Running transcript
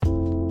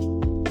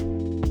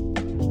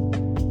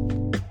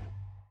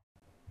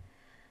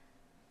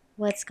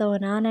What's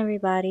going on,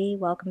 everybody?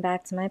 Welcome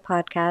back to my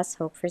podcast,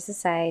 Hope for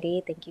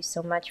Society. Thank you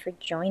so much for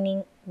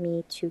joining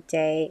me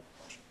today.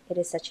 It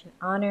is such an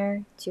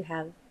honor to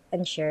have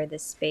and share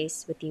this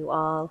space with you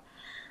all.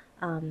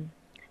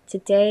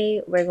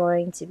 Today, we're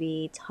going to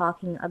be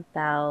talking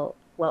about,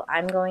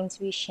 I'm going to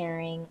be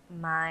sharing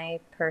my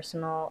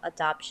personal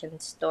adoption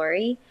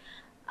story.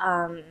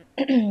 I'm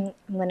going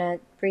to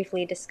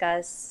briefly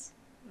discuss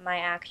my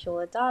actual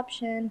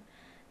adoption,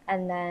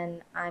 and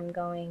then I'm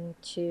going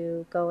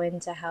to go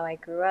into how I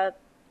grew up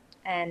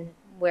and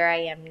where I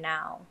am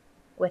now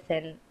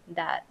within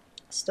that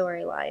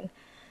storyline.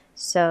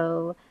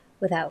 So,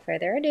 without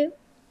further ado,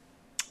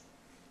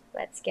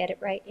 let's get it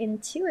right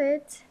into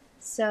it.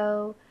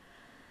 So,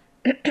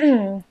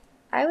 I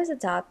was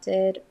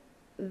adopted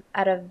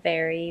at a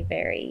very,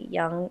 very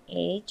young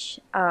age.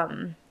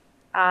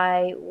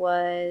 I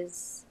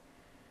was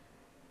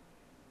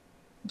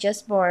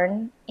just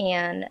born,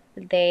 and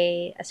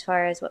they, as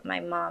far as what my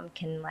mom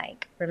can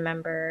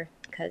remember,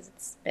 because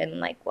it's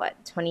been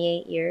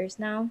 28 years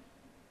now.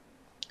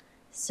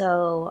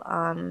 So,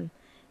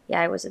 yeah,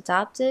 I was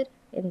adopted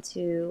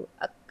into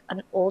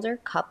an older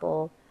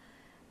couple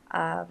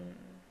um,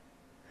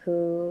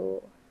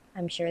 who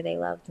I'm sure they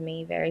loved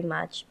me very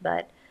much,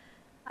 but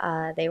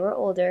they were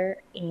older,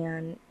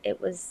 and it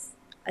was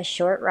a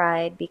short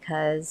ride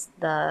because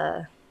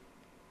the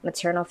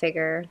maternal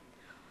figure,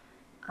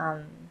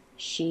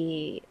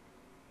 she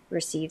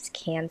received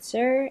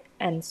cancer,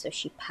 and so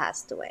she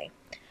passed away.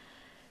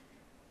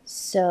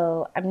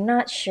 So I'm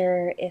not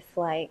sure if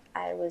I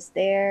was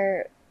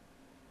there.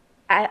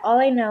 All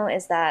I know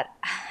is that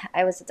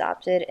I was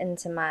adopted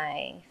into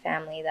my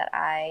family that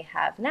I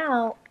have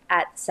now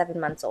at 7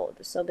 months old.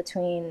 So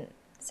between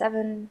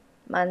 7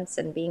 months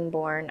and being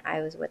born,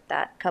 I was with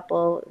that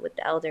couple, with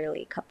the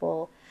elderly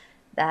couple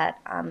that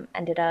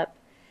ended up,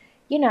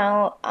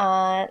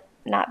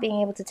 not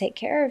being able to take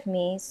care of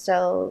me.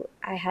 So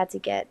I had to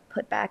get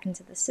put back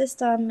into the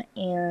system,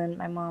 and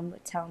my mom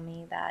would tell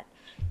me that,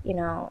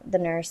 the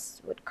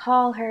nurse would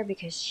call her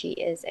because she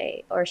was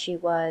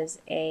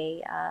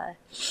a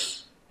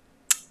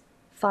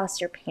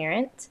foster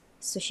parent.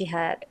 So she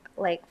had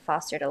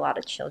fostered a lot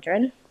of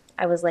children.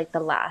 I was the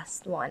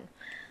last one.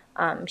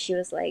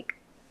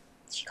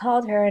 She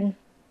called her, and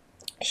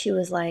she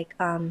was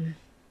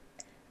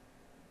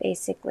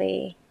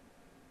basically,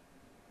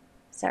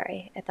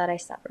 sorry, I thought I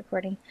stopped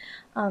recording.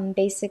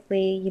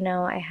 Basically,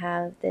 I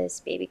have this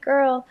baby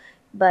girl,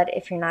 but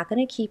if you're not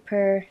going to keep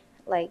her,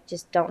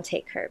 just don't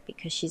take her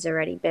because she's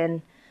already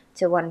been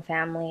to one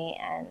family,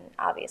 and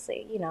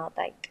obviously,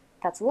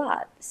 that's a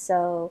lot.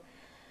 So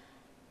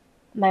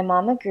my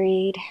mom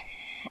agreed,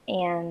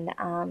 and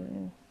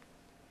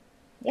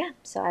yeah,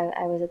 so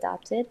I was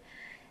adopted,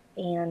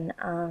 and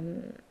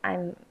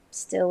I'm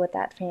still with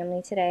that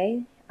family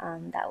today.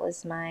 That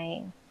was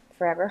my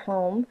forever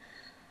home.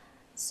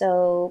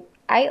 So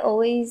I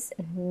always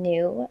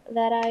knew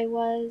that I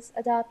was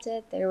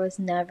adopted. There was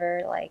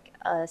never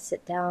a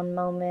sit down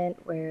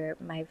moment where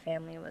my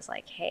family was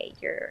like, hey,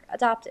 you're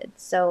adopted.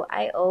 So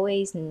I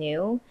always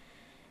knew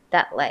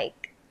that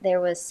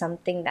there was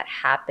something that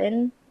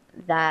happened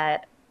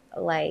that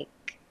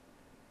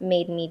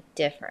made me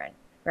different,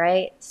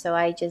 right? So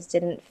I just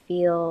didn't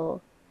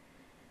feel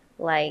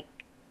like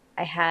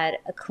I had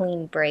a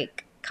clean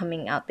break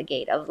coming out the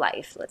gate of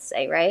life, let's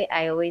say, right?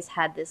 I always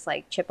had this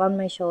chip on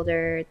my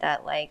shoulder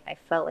that I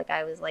felt like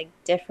I was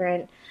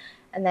different.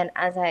 And then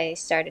as I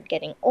started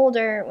getting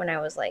older, when I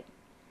was 10,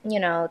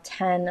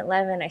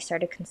 11, I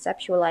started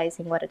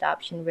conceptualizing what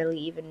adoption really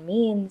even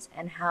means,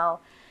 and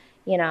how,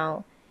 you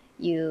know,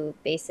 you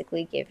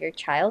basically give your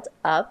child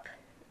up.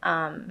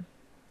 And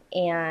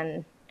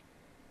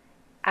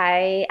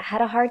I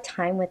had a hard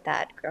time with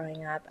that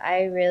growing up.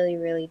 I really,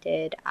 really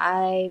did.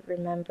 I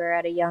remember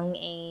at a young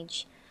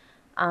age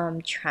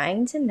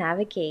trying to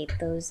navigate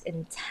those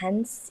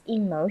intense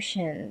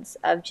emotions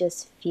of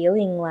just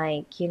feeling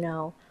why,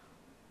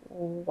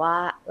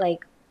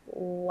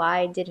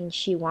 why didn't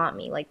she want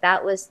me?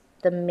 That was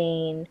the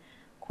main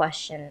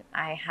question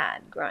I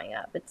had growing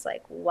up. It's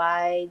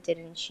why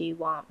didn't she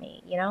want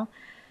me?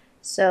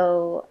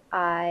 So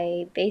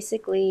I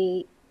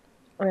basically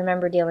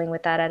remember dealing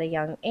with that at a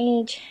young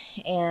age,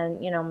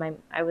 and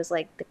I was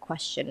the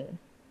question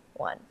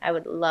one. I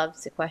would love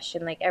to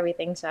question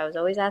everything, so I was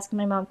always asking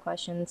my mom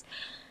questions,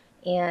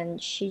 and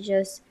she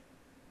just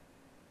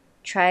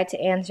tried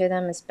to answer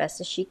them as best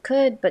as she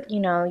could. But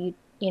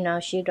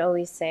she'd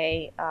always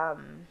say,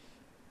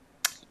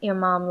 your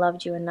mom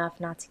loved you enough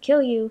not to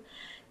kill you,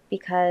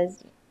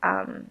 because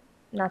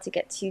not to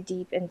get too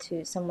deep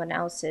into someone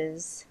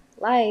else's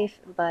life,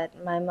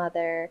 but my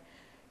mother,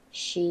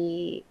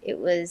 it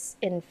was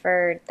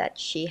inferred that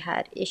she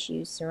had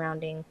issues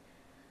surrounding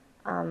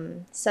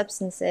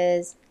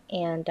substances,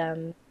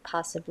 and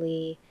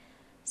possibly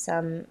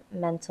some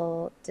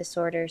mental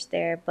disorders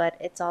there, but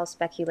it's all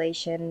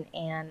speculation,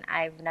 and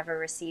I've never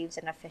received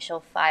an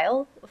official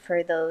file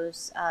for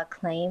those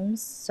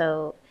claims,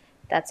 so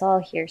that's all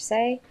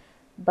hearsay.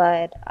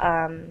 But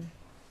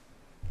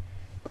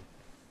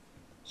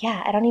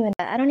yeah, I don't even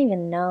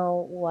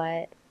know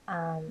what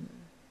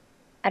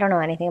I don't know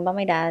anything about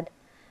my dad.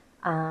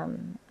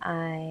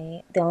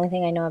 The only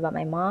thing I know about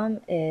my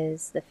mom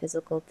is the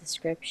physical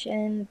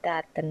description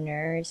that the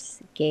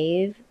nurse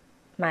gave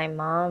my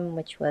mom,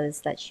 which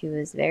was that she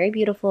was very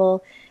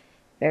beautiful,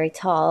 very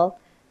tall,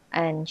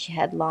 and she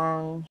had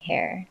long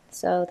hair.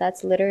 So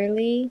that's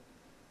literally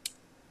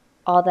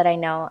all that I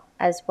know,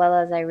 as well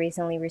as I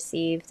recently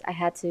received. I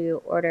had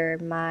to order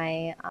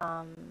my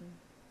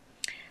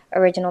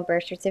original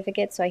birth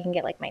certificate so I can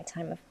get like my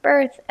time of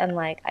birth, and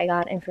like I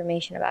got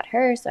information about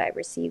her, so I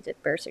received a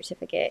birth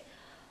certificate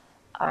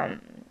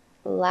um,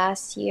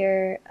 last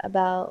year,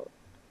 about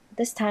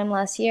this time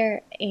last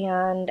year,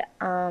 and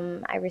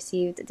I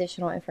received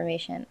additional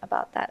information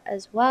about that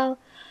as well.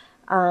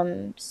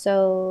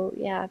 So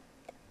yeah,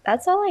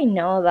 that's all I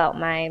know about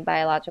my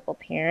biological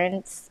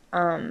parents.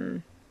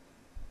 I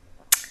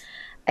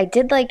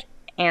did like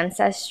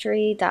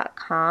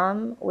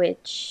ancestry.com,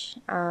 which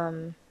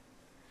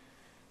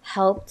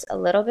helped a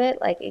little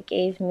bit. Like it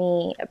gave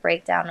me a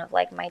breakdown of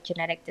like my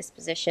genetic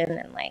disposition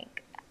and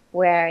like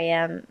where I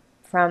am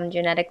from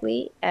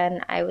genetically,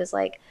 and I was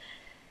like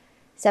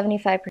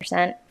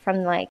 75%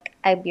 from like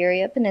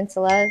Iberia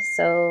Peninsula,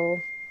 so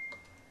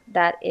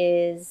that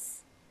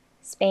is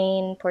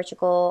Spain,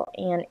 Portugal,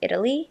 and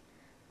Italy.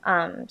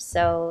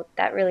 So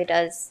that really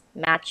does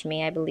match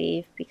me, I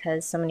believe,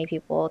 because so many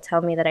people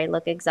tell me that I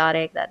look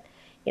exotic, that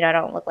I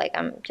don't look like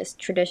I'm just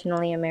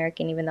traditionally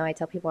American, even though I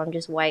tell people I'm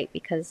just white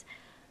because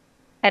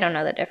I don't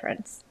know the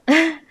difference.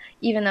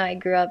 Even though I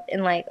grew up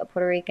in like a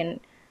Puerto Rican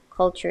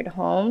cultured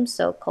home,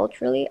 so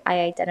culturally I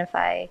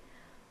identify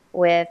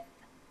with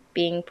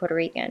being Puerto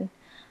Rican.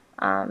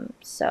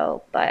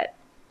 But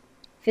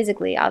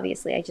physically,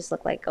 obviously, I just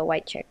look like a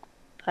white chick.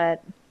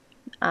 But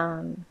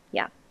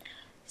yeah,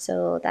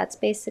 so that's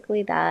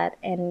basically that.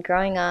 And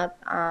growing up,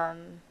 I,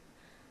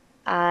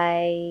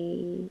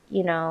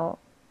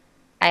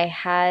 I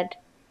had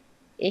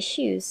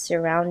issues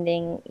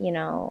surrounding,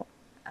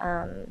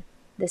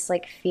 this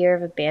like fear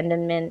of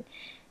abandonment.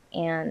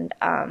 And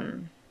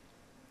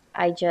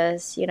I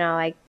just,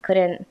 I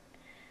couldn't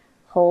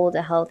hold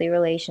a healthy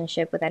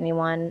relationship with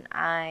anyone.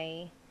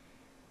 I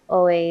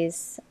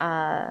always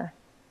found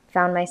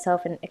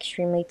myself in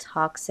extremely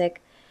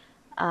toxic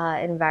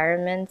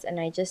environments, and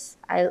I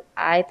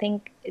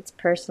think it's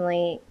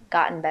personally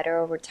gotten better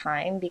over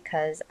time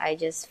because I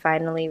just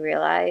finally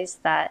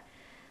realized that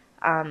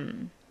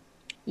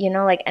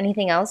like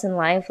anything else in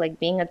life, like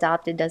being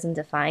adopted doesn't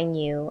define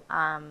you.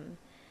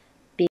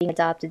 Being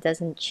adopted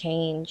doesn't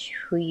change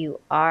who you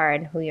are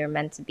and who you're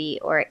meant to be,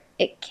 or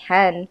it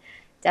can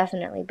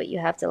definitely, but you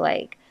have to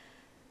like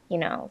you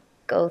know,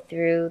 go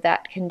through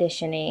that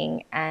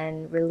conditioning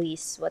and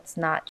release what's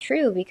not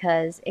true,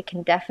 because it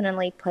can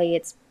definitely play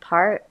its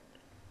part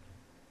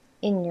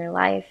in your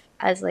life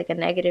as like a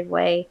negative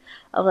way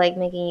of like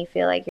making you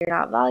feel like you're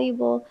not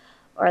valuable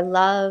or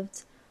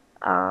loved.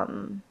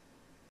 Um,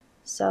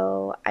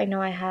 so I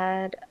know I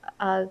had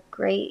a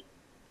great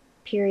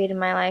period in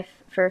my life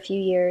for a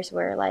few years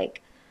where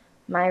like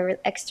my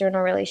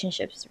external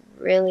relationships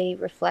really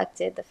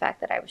reflected the fact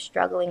that I was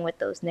struggling with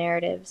those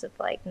narratives of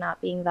like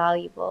not being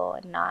valuable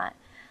and not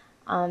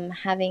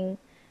having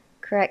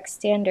correct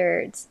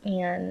standards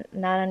and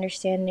not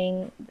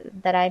understanding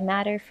that I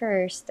matter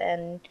first,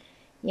 and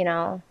you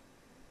know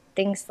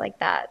things like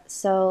that.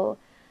 So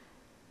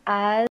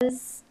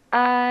as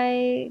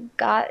I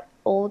got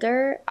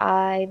older,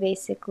 I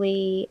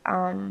basically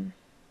I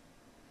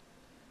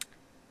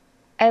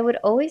would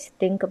always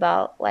think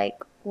about like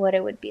what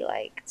it would be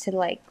like to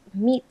like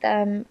meet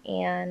them,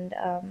 and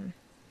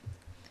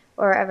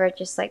or ever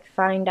just like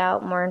find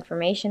out more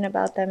information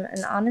about them.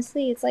 And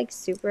honestly, it's like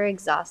super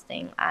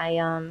exhausting.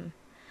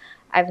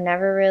 I've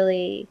never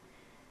really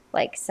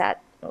like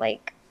sat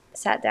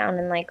down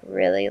and like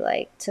really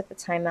like took the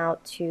time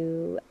out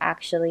to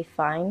actually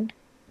find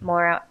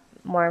more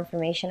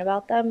information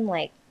about them.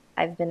 Like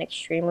I've been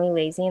extremely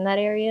lazy in that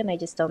area, and I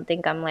just don't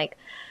think I'm like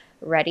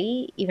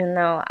ready, even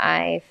though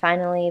I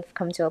finally have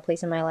come to a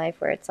place in my life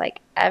where it's like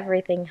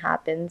everything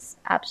happens,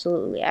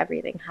 absolutely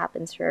everything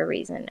happens for a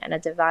reason, and a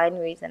divine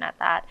reason at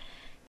that.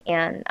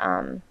 And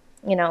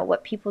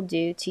what people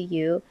do to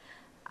you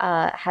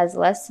has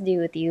less to do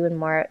with you and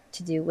more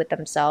to do with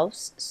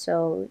themselves.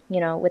 So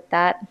with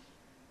that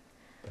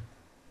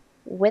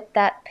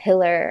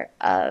pillar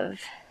of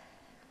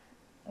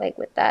like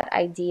with that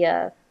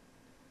idea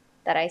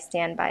that I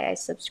stand by, I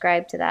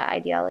subscribe to that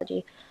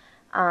ideology.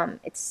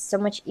 It's so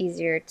much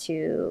easier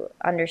to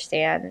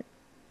understand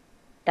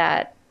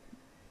that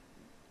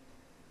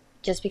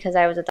just because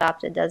I was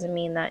adopted doesn't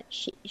mean that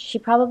she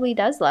probably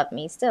does love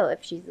me still,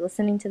 if she's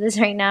listening to this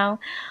right now,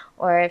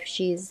 or if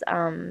she's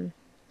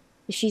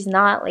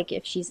not, like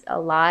if she's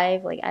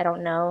alive, like I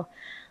don't know.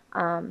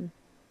 Um,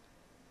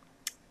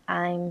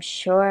 I'm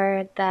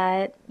sure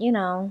that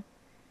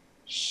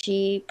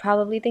she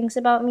probably thinks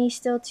about me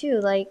still too.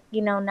 Like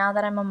now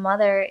that I'm a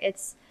mother,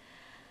 it's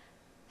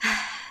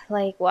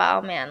like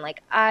wow, man.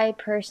 Like I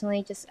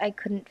personally just I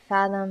couldn't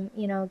fathom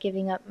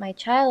giving up my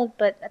child,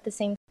 but at the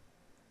same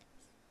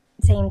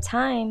same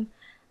time,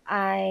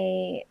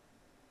 I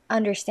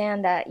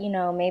understand that,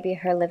 maybe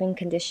her living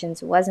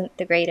conditions wasn't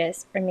the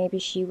greatest, or maybe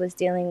she was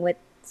dealing with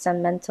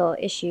some mental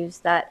issues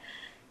that,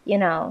 you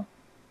know,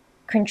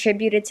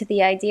 contributed to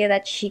the idea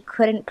that she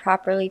couldn't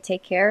properly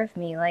take care of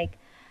me. Like,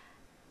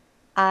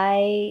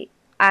 I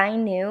I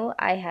knew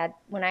I had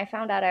when I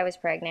found out I was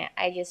pregnant,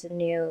 I just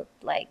knew,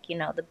 like,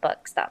 the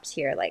buck stops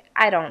here. Like,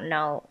 I don't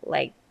know,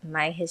 like,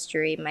 my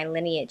history, my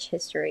lineage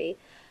history,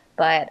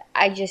 but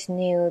I just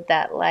knew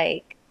that,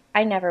 like,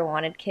 I never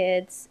wanted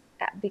kids,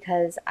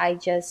 because I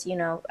just,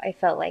 I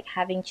felt like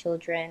having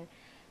children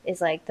is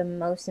like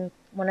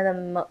one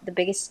of the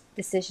biggest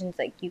decisions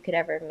like you could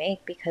ever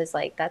make, because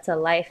like that's a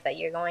life that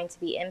you're going to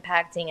be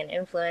impacting and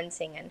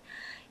influencing. And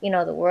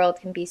the world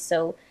can be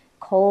so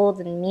cold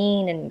and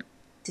mean and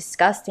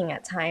disgusting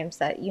at times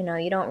that you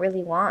don't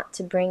really want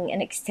to bring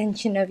an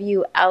extension of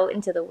you out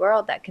into the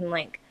world that can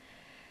like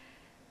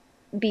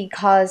be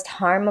caused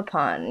harm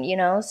upon.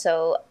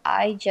 So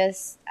I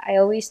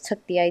always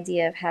took the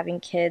idea of having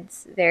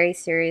kids very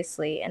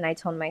seriously, and I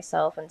told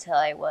myself until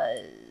I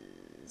was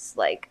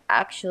like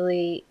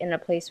actually in a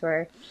place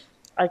where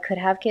I could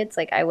have kids,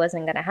 like I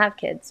wasn't gonna have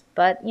kids.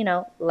 But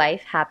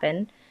life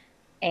happened,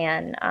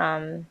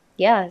 and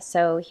yeah,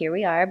 so here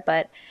we are.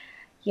 But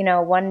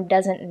one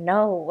doesn't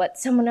know what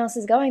someone else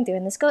is going through,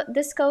 and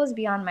this goes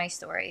beyond my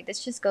story.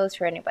 This just goes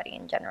for anybody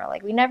in general.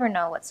 Like, we never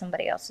know what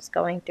somebody else is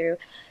going through,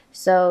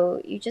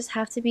 so you just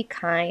have to be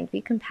kind,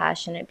 be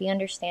compassionate, be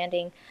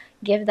understanding,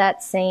 give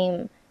that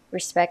same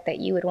respect that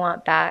you would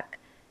want back.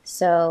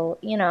 So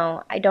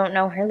I don't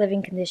know her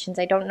living conditions.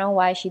 I don't know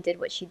why she did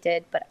what she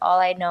did, but all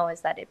I know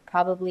is that it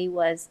probably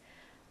was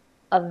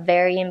a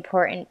very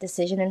important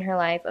decision in her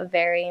life, a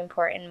very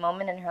important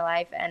moment in her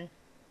life. And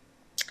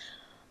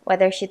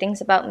whether she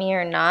thinks about me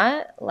or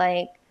not,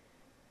 like,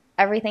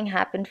 everything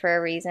happened for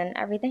a reason.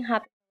 Everything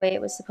happened the way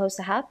it was supposed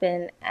to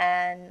happen.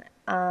 And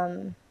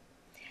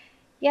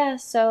yeah,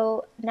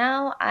 so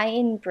now I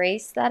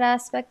embrace that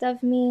aspect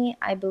of me.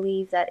 I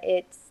believe that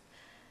it's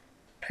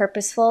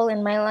purposeful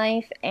in my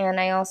life, and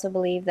I also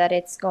believe that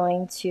it's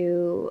going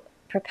to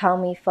propel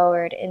me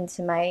forward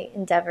into my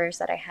endeavors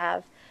that I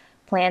have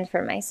planned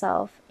for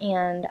myself.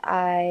 And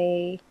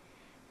I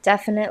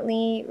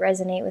definitely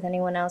resonate with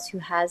anyone else who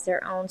has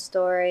their own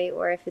story,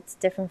 or if it's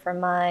different from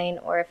mine,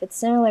 or if it's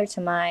similar to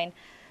mine.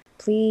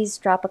 Please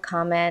drop a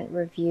comment,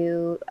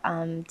 review,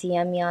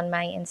 DM me on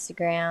my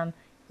Instagram,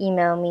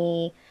 email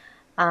me.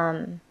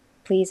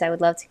 Please, I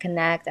would love to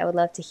connect. I would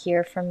love to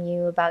hear from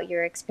you about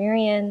your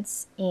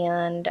experience.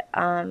 And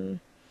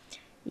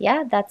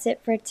yeah, that's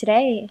it for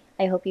today.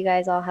 I hope you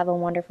guys all have a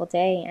wonderful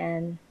day,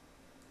 and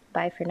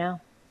bye for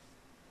now.